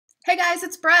Hey guys,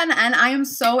 it's Bren, and I am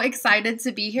so excited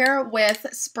to be here with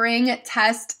Spring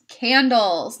Test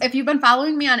Candles. If you've been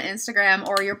following me on Instagram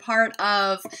or you're part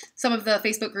of some of the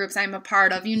Facebook groups I'm a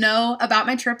part of, you know about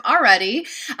my trip already.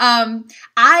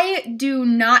 I do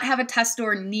not have a test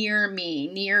store near me,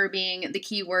 near being the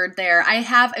key word there. I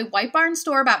have a White Barn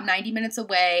store about 90 minutes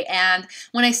away, and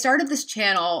when I started this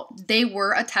channel, they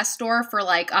were a test store for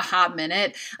like a hot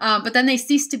minute, but then they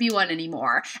ceased to be one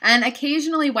anymore. And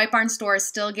occasionally White Barn stores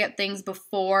still get things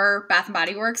before Bath &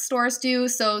 Body Works stores do,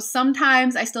 so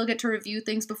sometimes I still get to review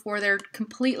things before they're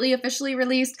completely officially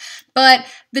released, but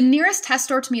the nearest test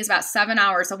store to me is about 7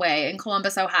 hours away in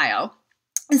Columbus, Ohio.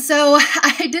 And so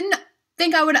I didn't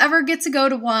think I would ever get to go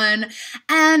to one,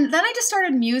 and then I just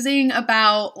started musing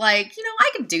about, like, you know,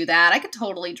 I could do that. I could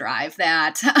totally drive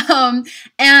that.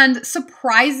 And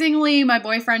surprisingly, my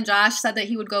boyfriend Josh said that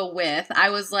he would go with. I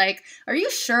was like, are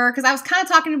you sure? Because I was kind of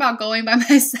talking about going by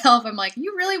myself. I'm like,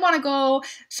 you really want to go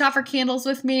shop for candles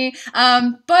with me?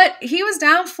 But he was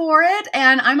down for it,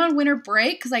 and I'm on winter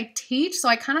break because I teach, so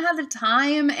I kind of have the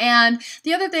time. And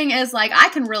the other thing is, like, I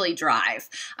can really drive.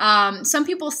 Some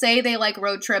people say they like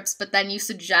road trips, but then you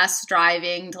suggest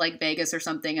driving to like Vegas or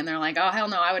something, and they're like, oh, hell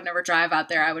no, I would never drive out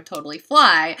there. I would totally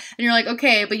fly. And you're like,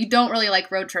 okay, but you don't really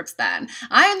like road trips then.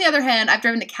 I, on the other hand, I've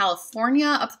driven to California,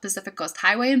 up the Pacific Coast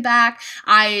Highway and back.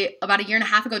 I, about a year and a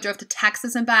half ago, drove to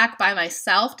Texas and back by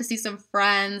myself to see some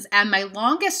friends, and my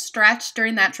longest stretch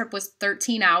during that trip was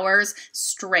 13 hours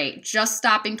straight, just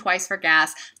stopping twice for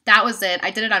gas. That was it.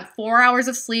 I did it on 4 hours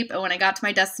of sleep, and when I got to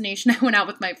my destination, I went out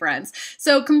with my friends.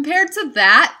 So compared to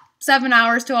that, 7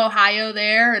 hours to Ohio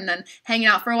there and then hanging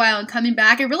out for a while and coming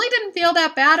back, it really didn't feel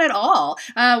that bad at all.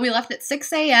 We left at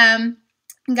 6 a.m.,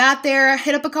 got there,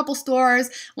 hit up a couple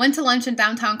stores, went to lunch in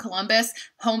downtown Columbus,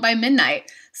 home by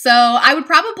midnight. So I would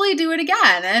probably do it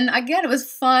again. And again, it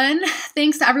was fun.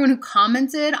 Thanks to everyone who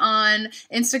commented on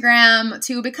Instagram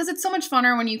too, because it's so much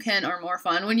funner when you can, or more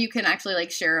fun, when you can actually like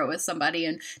share it with somebody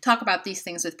and talk about these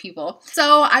things with people.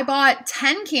 So I bought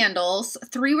 10 candles,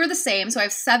 3 were the same. So I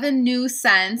have 7 new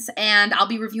scents, and I'll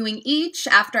be reviewing each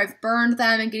after I've burned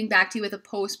them and getting back to you with a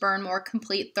post-burn, more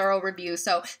complete, thorough review.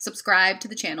 So subscribe to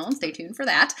the channel and stay tuned for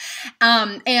that.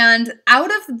 And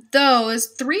out of those,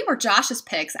 3 were Josh's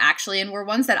picks actually, and were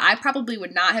ones that I probably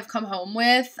would not have come home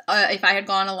with if I had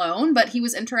gone alone, but he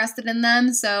was interested in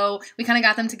them, so we kind of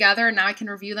got them together, and now I can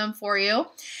review them for you.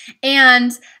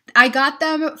 And I got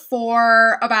them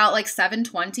for about like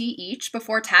 $7.20 each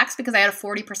before tax because I had a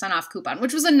 40% off coupon,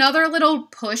 which was another little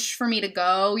push for me to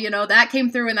go. You know, that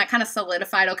came through and that kind of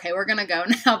solidified, okay, we're gonna go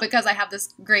now because I have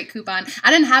this great coupon.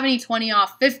 I didn't have any 20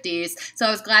 off 50s, so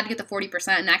I was glad to get the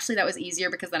 40%, and actually that was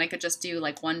easier because then I could just do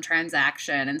like one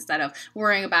transaction instead of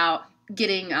worrying about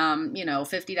getting, you know,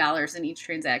 $50 in each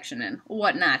transaction and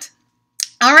whatnot.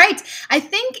 All right, I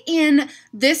think in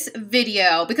this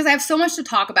video, because I have so much to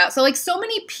talk about, so like so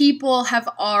many people have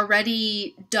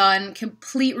already done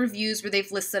complete reviews where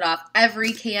they've listed off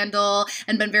every candle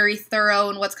and been very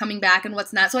thorough in what's coming back and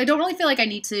what's not, so I don't really feel like I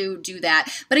need to do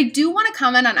that, but I do want to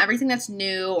comment on everything that's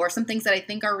new or some things that I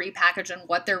think are repackaged and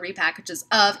what they're repackages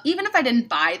of, even if I didn't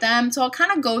buy them. So I'll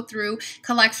kind of go through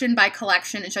collection by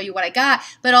collection and show you what I got,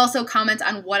 but also comment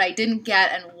on what I didn't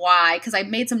get and why, because I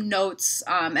made some notes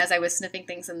as I was sniffing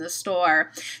things in the store.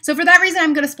 So for that reason,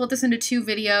 I'm going to split this into 2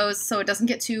 videos so it doesn't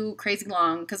get too crazy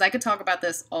long, because I could talk about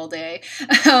this all day.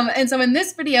 And so in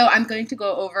this video, I'm going to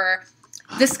go over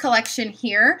this collection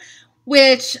here,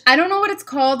 which I don't know what it's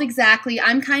called exactly.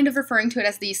 I'm kind of referring to it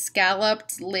as the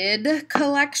Scalloped Lid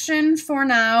collection for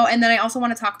now. And then I also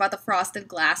want to talk about the Frosted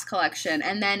Glass collection.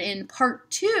 And then in part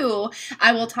 2,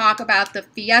 I will talk about the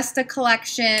Fiesta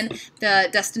collection, the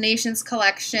Destinations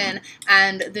collection,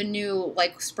 and the new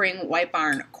like Spring White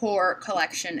Barn Core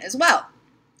collection as well.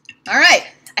 All right,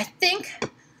 I think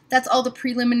that's all the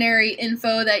preliminary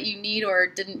info that you need or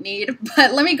didn't need,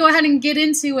 but let me go ahead and get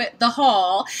into it, the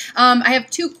haul. I have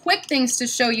 2 quick things to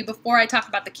show you before I talk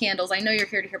about the candles. I know you're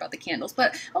here to hear about the candles,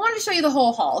 but I wanted to show you the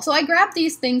whole haul. So I grabbed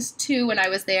these things too when I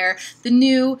was there. The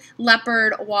new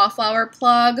Leopard Wallflower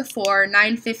plug for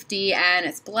 $9.50, and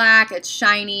it's black, it's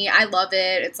shiny, I love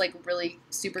it. It's like really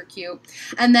super cute.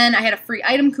 And then I had a free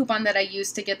item coupon that I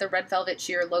used to get the Red Velvet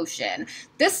Sheer Lotion.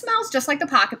 This smells just like the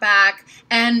PocketBac,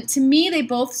 and to me they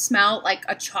both smell like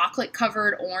a chocolate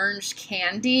covered orange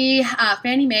candy.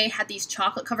 Fannie Mae had these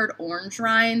chocolate covered orange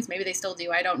rinds. Maybe they still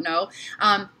do, I don't know.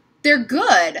 They're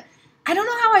good. I don't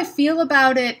know how I feel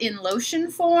about it in lotion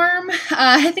form.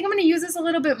 I think I'm going to use this a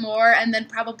little bit more and then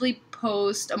probably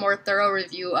post a more thorough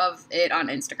review of it on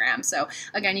Instagram. So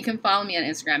again, you can follow me on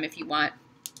Instagram if you want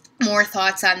more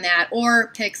thoughts on that,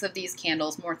 or pics of these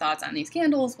candles, more thoughts on these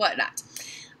candles, whatnot.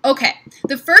 Okay,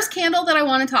 the first candle that I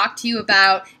want to talk to you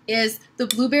about is the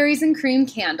Blueberries and Cream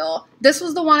candle. This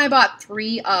was the one I bought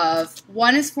 3 of.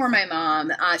 One is for my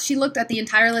mom. She looked at the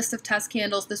entire list of test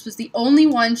candles. This was the only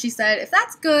one. She said, if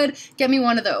that's good, get me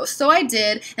one of those. So I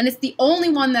did, and it's the only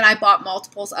one that I bought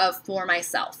multiples of for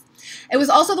myself. It was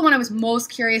also the one I was most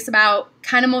curious about,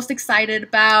 kind of most excited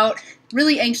about,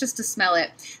 really anxious to smell it.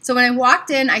 So when I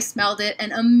walked in, I smelled it,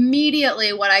 and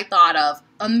immediately what I thought of,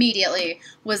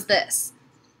 was this.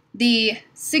 The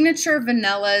Signature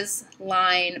Vanilla's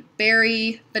line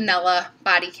Berry Vanilla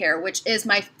Body Care, which is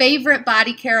my favorite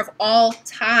body care of all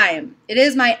time. It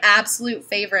is my absolute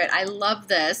favorite. I love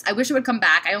this. I wish it would come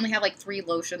back. I only have like 3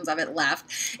 lotions of it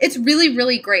left. It's really,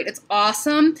 really great. It's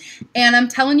awesome. And I'm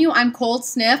telling you, on cold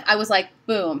sniff, I was like,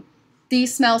 boom.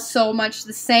 These smell so much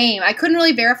the same. I couldn't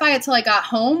really verify it till I got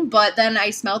home, but then I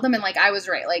smelled them and like I was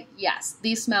right. Like, yes,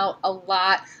 these smell a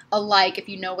lot alike if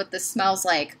you know what this smells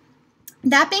like.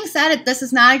 That being said, this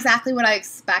is not exactly what I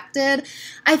expected.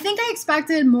 I think I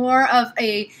expected more of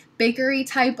a bakery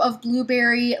type of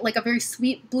blueberry, like a very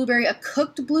sweet blueberry, a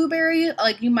cooked blueberry,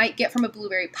 like you might get from a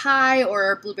blueberry pie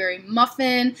or a blueberry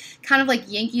muffin, kind of like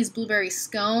Yankees blueberry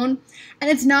scone. And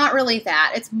it's not really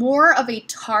that. It's more of a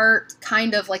tart,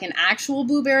 kind of like an actual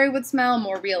blueberry would smell,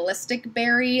 more realistic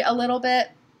berry a little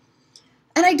bit.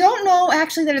 And I don't know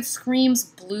actually that it screams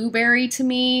blueberry to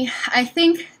me. I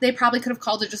think they probably could have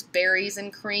called it just berries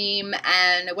and cream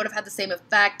and it would have had the same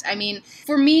effect. I mean,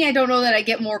 for me, I don't know that I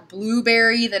get more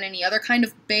blueberry than any other kind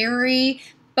of berry,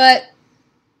 but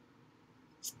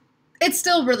it's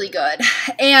still really good.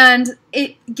 And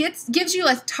it gives you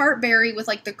a tart berry with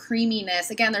like the creaminess.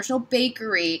 Again, there's no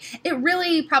bakery. It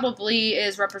really probably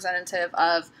is representative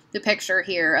of the picture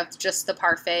here of just the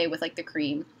parfait with like the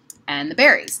cream and the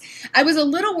berries. I was a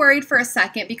little worried for a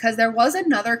second because there was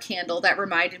another candle that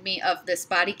reminded me of this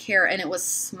body care, and it was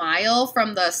Smile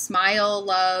from the Smile,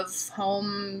 Love,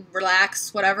 Home,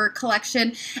 Relax, whatever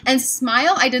collection. And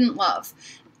Smile I didn't love.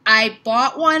 I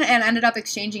bought one and ended up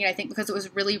exchanging it, I think, because it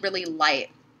was really, really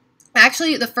light.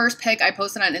 Actually, the first pic I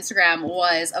posted on Instagram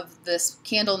was of this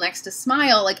candle next to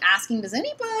Smile, like asking, does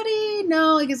anybody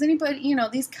know, like is anybody, you know,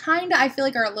 these kind of, I feel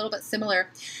like are a little bit similar.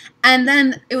 And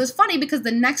then it was funny because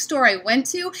the next store I went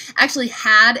to actually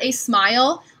had a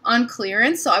Smile on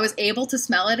clearance, so I was able to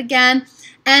smell it again.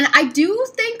 And I do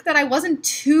think that I wasn't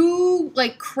too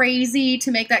like crazy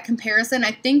to make that comparison.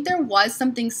 I think there was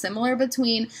something similar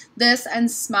between this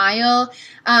and Smile.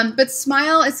 But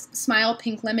Smile is Smile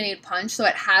Pink Lemonade Punch, so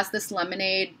it has this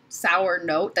lemonade sour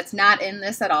note that's not in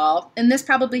this at all. And this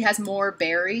probably has more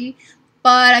berry.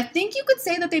 But I think you could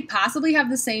say that they possibly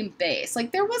have the same base.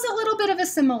 Like there was a little bit of a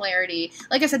similarity.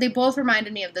 Like I said, they both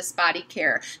reminded me of this body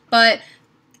care. But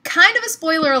kind of a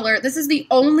spoiler alert, this is the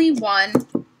only one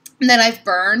that I've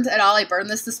burned at all. I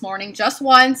burned this morning just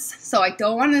once, so I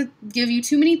don't want to give you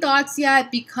too many thoughts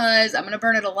yet because I'm going to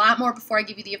burn it a lot more before I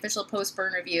give you the official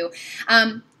post-burn review.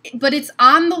 But it's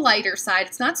on the lighter side.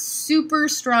 It's not super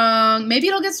strong. Maybe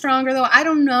it'll get stronger though. I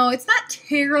don't know. It's not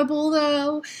terrible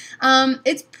though.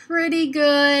 It's pretty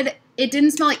good. It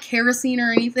didn't smell like kerosene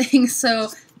or anything, so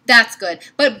that's good.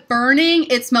 But burning,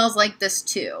 it smells like this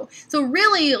too. So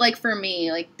really, like for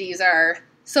me, like these are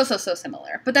so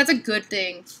similar. But that's a good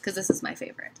thing because this is my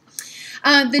favorite.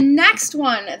 The next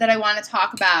one that I want to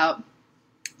talk about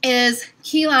is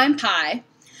Key Lime Pie.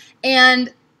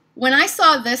 And when I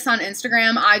saw this on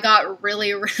Instagram, I got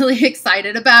really, really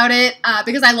excited about it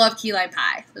because I love key lime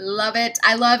pie. Love it.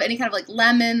 I love any kind of like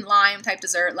lemon, lime type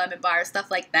dessert, lemon bar,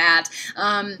 stuff like that,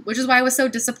 which is why I was so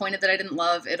disappointed that I didn't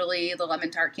love Italy, the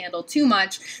lemon tart candle, too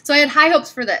much. So I had high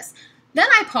hopes for this. Then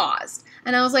I paused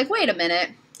and I was like, wait a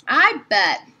minute. I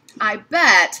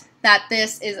bet that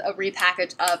this is a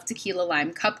repackage of Tequila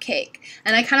Lime Cupcake.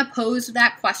 And I kind of posed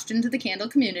that question to the candle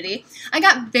community. I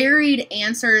got varied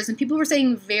answers, and people were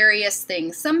saying various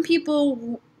things. Some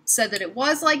people said that it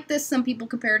was like this. Some people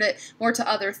compared it more to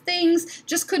other things.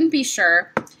 Just couldn't be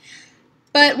sure.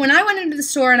 But when I went into the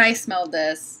store and I smelled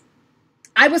this,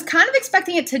 I was kind of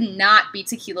expecting it to not be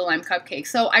Tequila Lime Cupcake.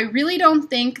 So I really don't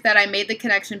think that I made the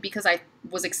connection because I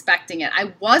was expecting it.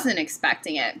 I wasn't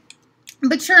expecting it.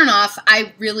 But sure enough,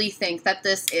 I really think that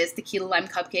this is Tequila Lime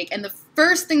Cupcake. And the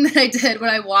first thing that I did when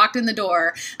I walked in the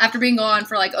door, after being gone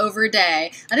for like over a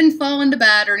day, I didn't fall into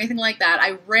bed or anything like that.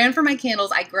 I ran for my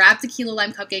candles. I grabbed Tequila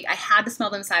Lime Cupcake. I had to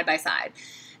smell them side by side.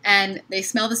 And they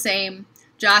smell the same.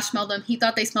 Josh smelled them. He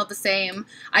thought they smelled the same.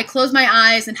 I closed my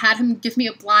eyes and had him give me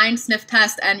a blind sniff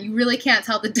test, and you really can't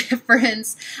tell the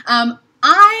difference.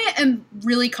 I am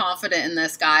really confident in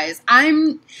this, guys.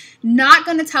 I'm not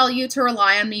going to tell you to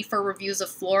rely on me for reviews of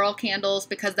floral candles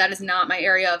because that is not my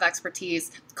area of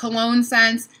expertise. Cologne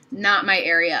scents, not my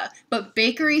area. But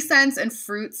bakery scents and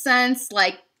fruit scents,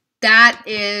 like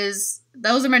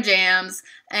those are my jams.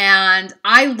 And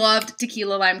I loved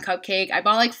Tequila Lime Cupcake. I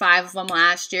bought like 5 of them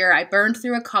last year. I burned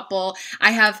through a couple.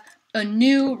 I have a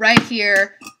new right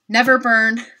here, never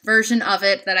burned version of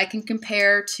it that I can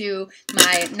compare to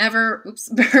my never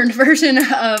burned version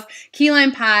of key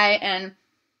lime pie, and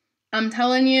I'm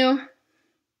telling you,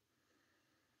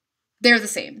 they're the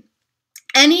same.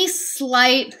 Any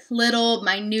slight little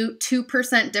minute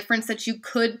 2% difference that you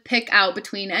could pick out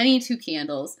between any two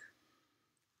candles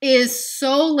is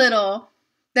so little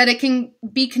that it can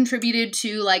be contributed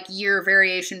to like year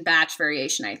variation, batch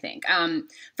variation, I think.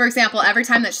 For example, every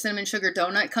time that Cinnamon Sugar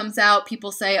Donut comes out,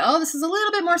 people say, oh, this is a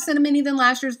little bit more cinnamony than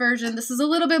last year's version. This is a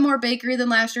little bit more bakery than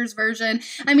last year's version.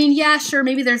 I mean, yeah, sure,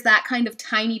 maybe there's that kind of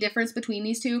tiny difference between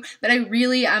these two, but I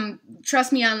really,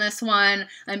 trust me on this one,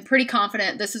 I'm pretty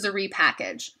confident this is a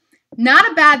repackage.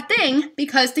 Not a bad thing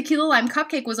because Tequila Lime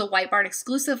Cupcake was a White Barn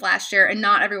exclusive last year and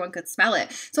not everyone could smell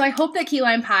it. So I hope that Key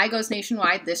Lime Pie goes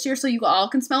nationwide this year so you all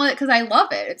can smell it because I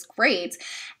love it. It's great.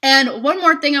 And one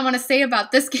more thing I want to say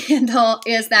about this candle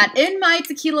is that in my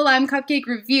Tequila Lime Cupcake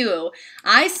review,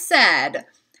 I said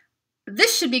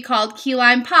this should be called Key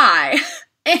Lime Pie.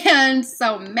 And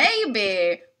so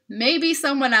maybe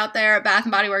someone out there at Bath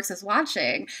 & Body Works is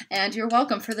watching, and you're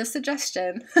welcome for this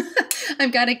suggestion.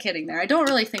 I'm kind of kidding there. I don't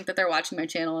really think that they're watching my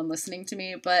channel and listening to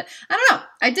me, but I don't know.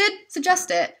 I did suggest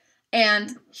it,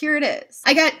 and here it is.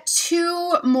 I got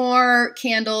 2 more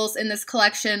candles in this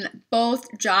collection, both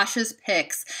Josh's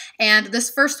picks, and this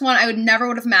first one I would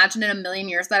have imagined in a million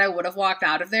years that I would have walked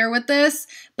out of there with this,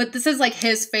 but this is like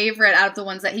his favorite out of the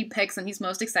ones that he picks, and he's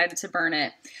most excited to burn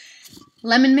it.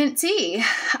 Lemon mint tea.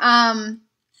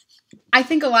 I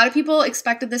think a lot of people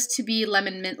expected this to be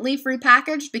lemon mint leaf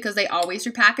repackaged because they always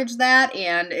repackage that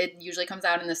and it usually comes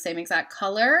out in the same exact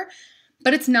color.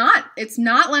 But it's not. It's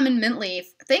not lemon mint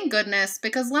leaf. Thank goodness,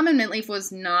 because lemon mint leaf was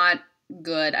not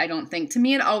good, I don't think. To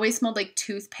me, it always smelled like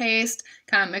toothpaste,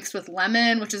 kind of mixed with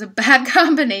lemon, which is a bad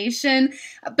combination.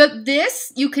 But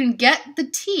this, you can get the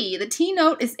tea. The tea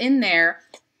note is in there.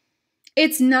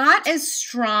 It's not as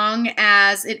strong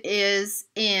as it is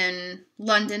in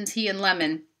London tea and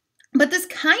lemon. But this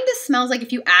kind of smells like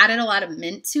if you added a lot of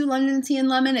mint to London tea and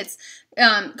lemon. It's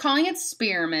calling it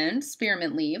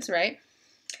spearmint leaves, right?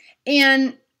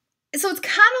 And so it's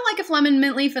kind of like if lemon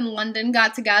mint leaf and London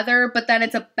got together, but then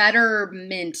it's a better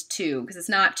mint too, because it's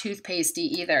not toothpastey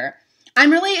either.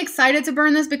 I'm really excited to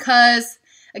burn this because,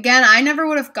 again, I never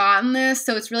would have gotten this,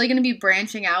 so it's really going to be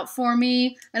branching out for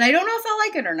me. And I don't know if I'll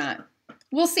like it or not.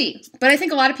 We'll see. But I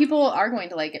think a lot of people are going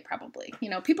to like it probably. You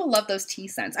know, people love those tea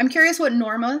scents. I'm curious what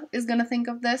Norma is going to think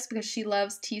of this because she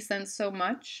loves tea scents so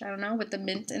much. I don't know, with the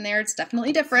mint in there, it's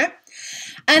definitely different.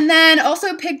 And then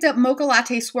also picked up Mocha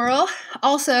Latte Swirl,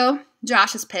 also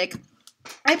Josh's pick.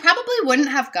 I probably wouldn't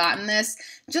have gotten this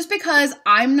just because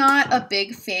I'm not a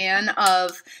big fan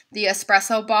of the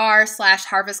espresso bar /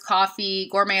 Harvest Coffee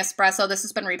Gourmet Espresso. This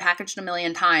has been repackaged a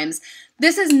million times.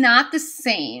 This is not the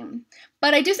same,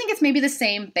 but I do think it's maybe the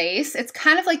same base. It's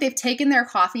kind of like they've taken their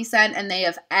coffee scent and they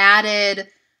have added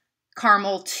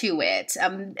caramel to it.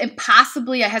 And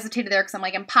possibly, I hesitated there because I'm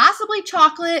like, and possibly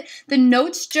chocolate. The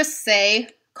notes just say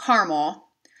caramel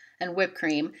and whipped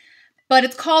cream, but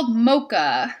it's called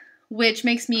Mocha, which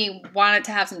makes me want it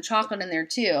to have some chocolate in there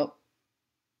too.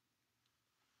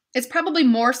 It's probably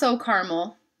more so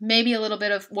caramel, maybe a little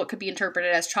bit of what could be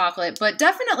interpreted as chocolate, but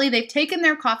definitely they've taken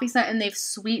their coffee scent and they've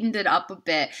sweetened it up a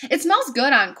bit. It smells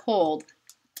good on cold.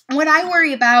 What I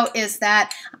worry about is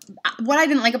that what I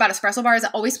didn't like about espresso bar is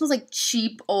it always smells like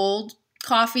cheap old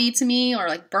coffee to me, or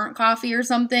like burnt coffee or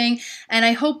something, and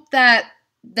I hope that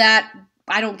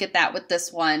I don't get that with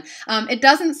this one. It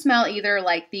doesn't smell either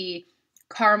like the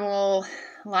caramel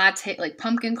latte, like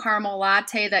pumpkin caramel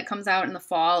latte that comes out in the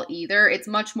fall either. It's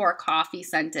much more coffee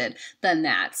scented than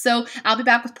that. So I'll be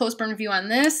back with post-burn review on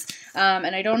this,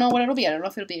 and I don't know what it'll be. I don't know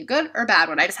if it'll be a good or a bad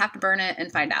one. I just have to burn it and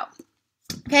find out.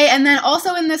 Okay, and then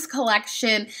also in this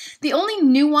collection, the only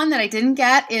new one that I didn't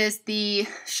get is the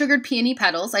Sugared Peony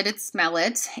Petals. I did smell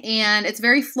it, and it's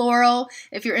very floral.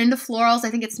 If you're into florals, I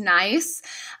think it's nice.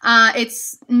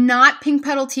 It's not pink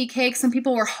petal tea cake. Some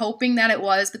people were hoping that it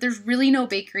was, but there's really no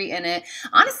bakery in it.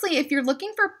 Honestly, if you're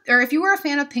looking for, or if you were a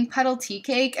fan of pink petal tea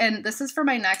cake, and this is for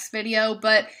my next video,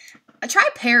 but try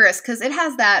Paris because it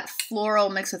has that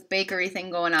floral mixed with bakery thing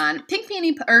going on. Pink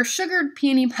peony or Sugared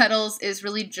Peony Petals is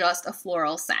really just a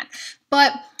floral scent.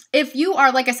 But if you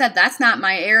are, like I said, that's not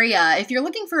my area. If you're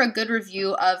looking for a good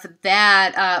review of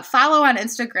that, follow on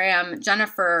Instagram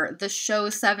Jennifer, the show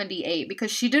 78,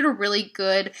 because she did a really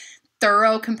good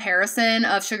thorough comparison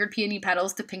of sugared peony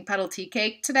petals to pink petal tea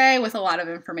cake today with a lot of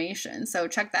information. So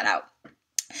check that out.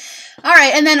 All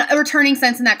right, and then returning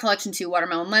scents in that collection too: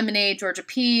 watermelon lemonade, Georgia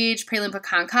peach, praline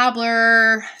pecan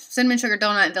cobbler, cinnamon sugar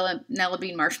donut, and vanilla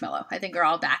bean marshmallow. I think are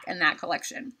all back in that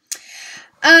collection.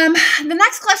 The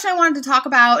next collection I wanted to talk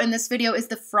about in this video is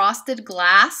the Frosted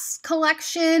Glass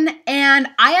collection, and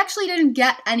I actually didn't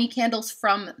get any candles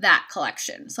from that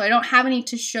collection, so I don't have any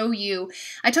to show you.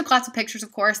 I took lots of pictures,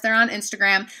 of course. They're on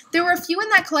Instagram. There were a few in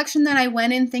that collection that I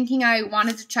went in thinking I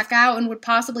wanted to check out and would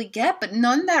possibly get, but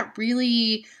none that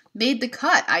really made the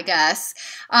cut, I guess.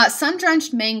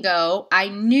 Sundrenched Mango, I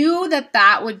knew that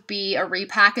that would be a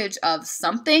repackage of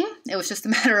something. It was just a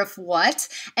matter of what,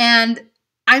 and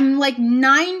I'm like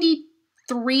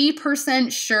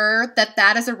 93% sure that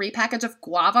that is a repackage of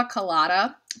Guava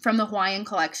Colada from the Hawaiian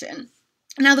collection.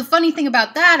 Now, the funny thing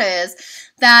about that is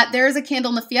that there is a candle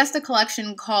in the Fiesta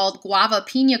collection called Guava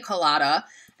Pina Colada,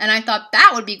 and I thought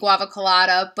that would be Guava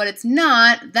Colada, but it's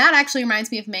not. That actually reminds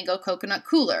me of Mango Coconut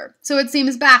Cooler. So it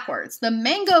seems backwards. The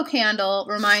mango candle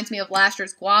reminds me of last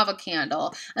year's guava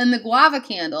candle, and the guava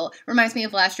candle reminds me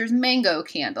of last year's mango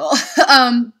candle.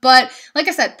 But like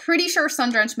I said, pretty sure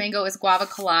Sundrenched Mango is Guava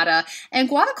Colada, and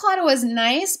Guava Colada was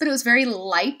nice, but it was very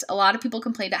light. A lot of people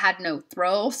complained it had no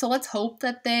throw, so let's hope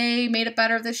that they made it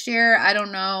better this year. I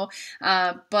don't know,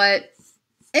 but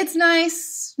it's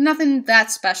nice. Nothing that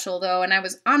special, though, and I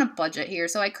was on a budget here,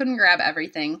 so I couldn't grab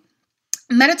everything.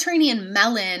 Mediterranean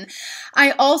Melon.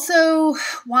 I also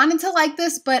wanted to like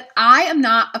this, but I am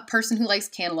not a person who likes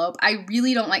cantaloupe. I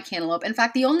really don't like cantaloupe. In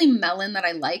fact, the only melon that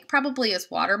I like probably is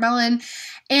watermelon.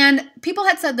 And people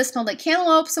had said this smelled like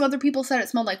cantaloupe. Some other people said it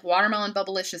smelled like watermelon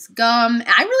bubblicious gum.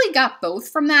 I really got both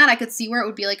from that. I could see where it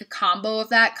would be like a combo of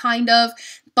that kind of,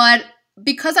 but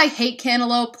because I hate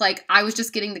cantaloupe, like I was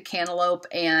just getting the cantaloupe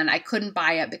and I couldn't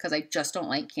buy it because I just don't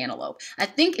like cantaloupe. I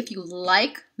think if you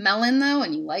like melon though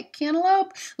and you like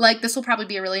cantaloupe, like this will probably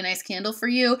be a really nice candle for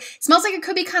you. It smells like it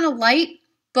could be kind of light,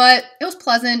 but it was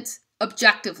pleasant.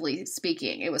 Objectively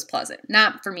speaking, it was pleasant.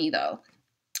 Not for me though.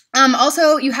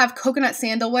 Also, you have coconut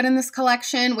sandalwood in this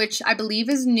collection, which I believe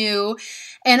is new,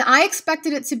 and I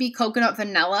expected it to be coconut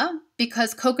vanilla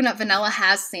because coconut vanilla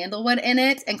has sandalwood in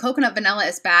it, and coconut vanilla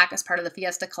is back as part of the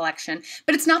Fiesta collection,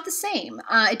 but it's not the same.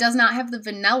 It does not have the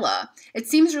vanilla. It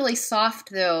seems really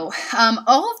soft though.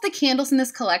 All of the candles in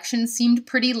this collection seemed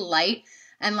pretty light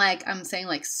and like I'm saying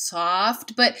like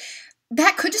soft, but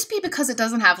that could just be because it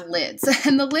doesn't have lids,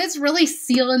 and the lids really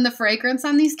seal in the fragrance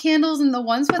on these candles, and the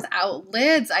ones without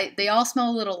lids, they all smell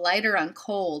a little lighter on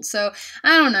cold, so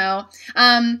I don't know.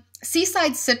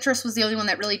 Seaside Citrus was the only one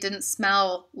that really didn't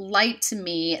smell light to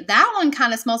me. That one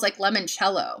kind of smells like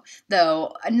Lemoncello,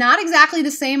 though. Not exactly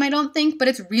the same, I don't think, but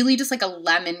it's really just like a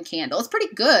lemon candle. It's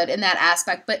pretty good in that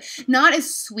aspect, but not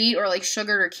as sweet or like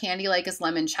sugared or candy-like as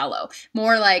Lemoncello.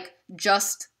 More like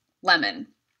just lemon.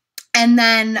 And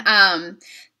then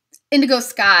Indigo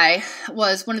Sky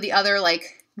was one of the other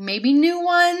like maybe new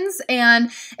ones,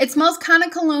 and it smells kind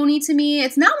of cologne-y to me.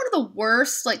 It's not one of the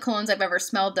worst like colognes I've ever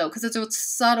smelled though, because it's a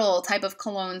subtle type of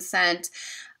cologne scent,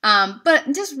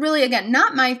 but just really again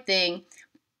not my thing.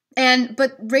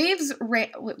 But Raves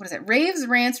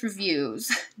Rants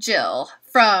Reviews, Jill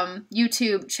from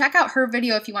YouTube, check out her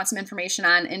video if you want some information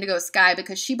on Indigo Sky,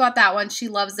 because she bought that one. She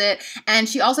loves it. And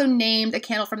she also named a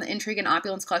candle from the Intrigue and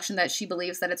Opulence collection that she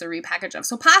believes that it's a repackage of.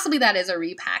 So possibly that is a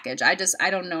repackage. I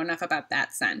don't know enough about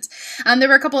that scent. There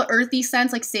were a couple of earthy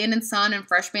scents like Sand and Sun and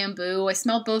Fresh Bamboo. I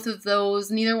smelled both of those.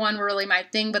 Neither one were really my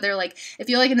thing, but they're like, if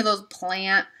you're like into those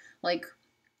plant, like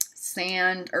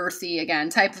sand, earthy again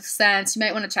type of scents, you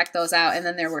might want to check those out. And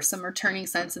then there were some returning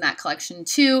scents in that collection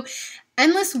too.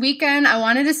 Endless Weekend, I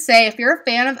wanted to say, if you're a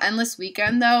fan of Endless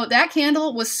Weekend though, that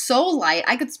candle was so light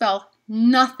I could smell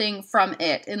nothing from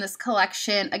it in this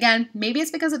collection. Again, maybe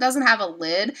it's because it doesn't have a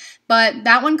lid, but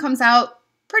that one comes out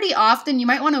pretty often. You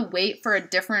might want to wait for a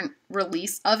different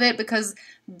release of it, because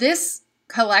this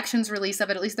collection's release of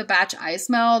it, at least the batch I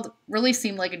smelled, really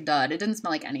seemed like a dud. It didn't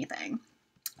smell like anything.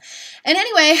 And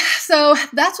anyway, so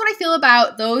that's what I feel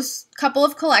about those couple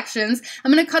of collections.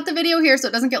 I'm going to cut the video here so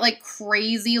it doesn't get like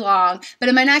crazy long. But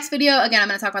in my next video, again, I'm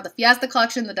going to talk about the Fiesta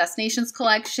collection, the Destinations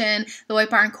collection, the White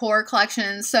Barn Core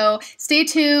collection. So stay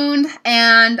tuned,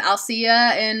 and I'll see you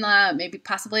in maybe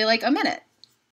possibly like a minute.